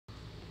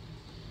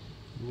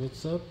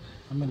What's up?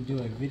 I'm gonna do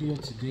a video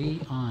today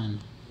on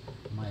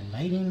my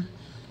lighting.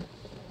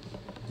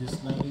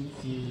 This lighting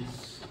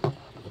is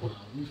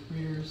Reef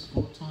Breeders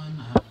Photon.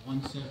 I have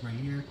one set right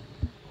here,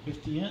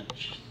 50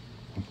 inch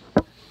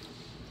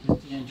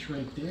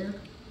right there,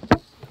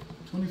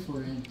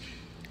 24-inch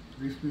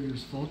Reef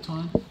Breeders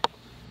Photon.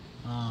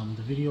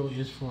 The video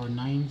is for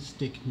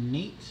 9-stick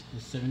Nate,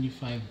 a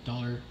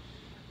 $75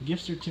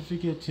 gift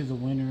certificate to the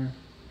winner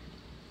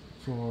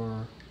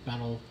for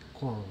Battle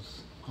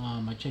Corals.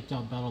 I checked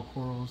out Battle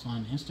Corals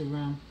on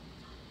Instagram,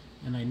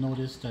 and I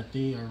noticed that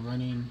they are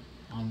running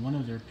on one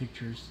of their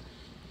pictures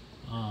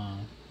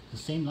the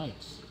same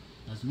lights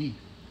as me.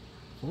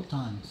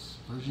 Photons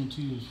version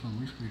 2s from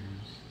Reef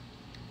Breeders.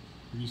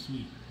 Pretty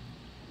sweet.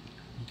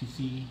 You can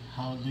see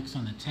how it looks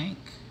on the tank.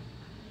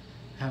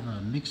 Have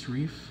a mixed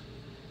reef,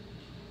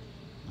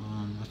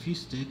 a few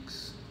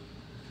sticks,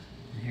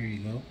 and here you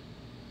go.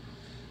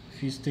 A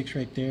few sticks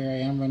right there.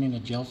 I am running a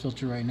gel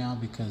filter right now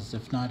because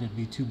if not it'd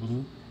be too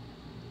blue.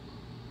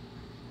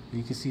 But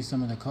you can see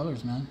some of the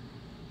colors, man.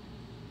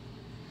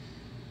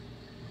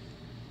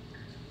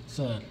 It's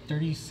a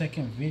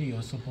 30-second video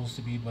it's supposed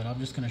to be, but I'm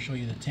just gonna show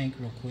you the tank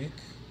real quick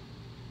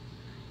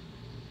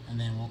and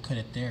then we'll cut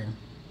it there.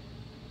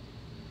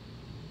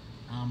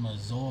 I'm a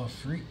Zoa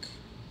freak.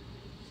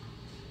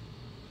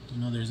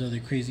 You know, there's other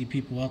crazy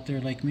people out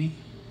there like me.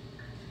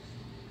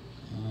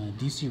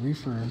 DC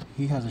Reefer,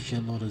 he has a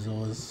shitload of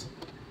Zoas.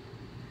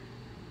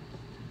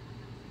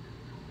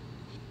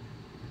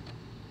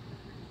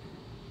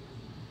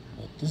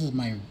 But this is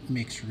my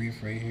mixed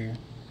reef right here.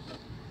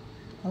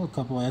 I have a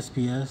couple of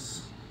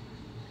SPS.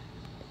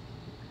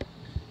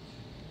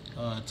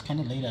 It's kind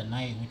of late at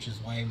night, which is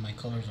why my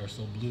colors are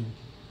so blue.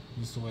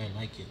 This is the way I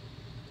like it.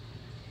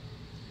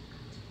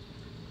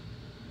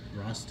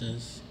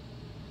 Rastas.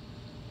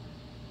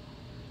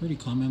 Pretty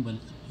common, but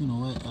you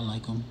know what? I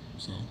like them.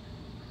 So,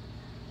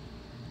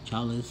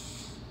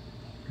 Chalice,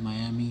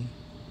 Miami,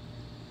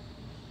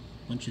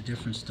 bunch of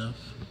different stuff.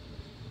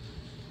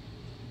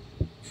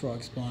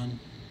 Frog spawn,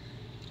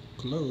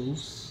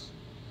 cloves.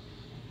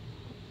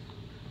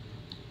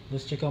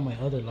 Let's check out my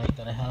other light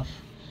that I have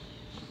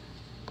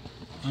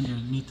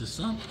underneath the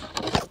sump.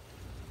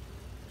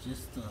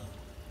 Just a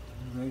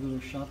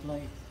regular shop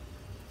light.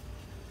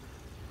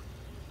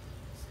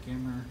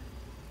 Skimmer.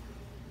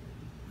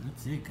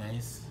 That's it,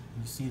 guys.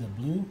 You see the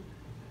blue?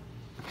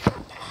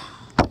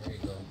 There you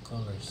go,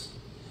 colors.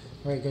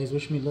 Alright guys,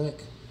 wish me luck.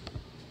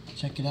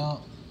 Check it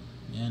out.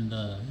 And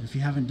if you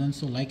haven't done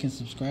so, like and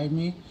subscribe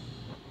me.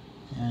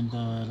 And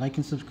like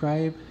and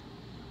subscribe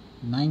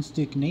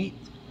 9-stick Nate,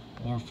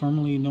 or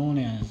formerly known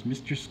as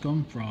Mr.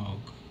 Scumfrog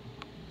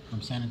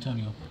from San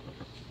Antonio.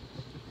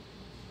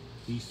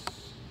 Peace.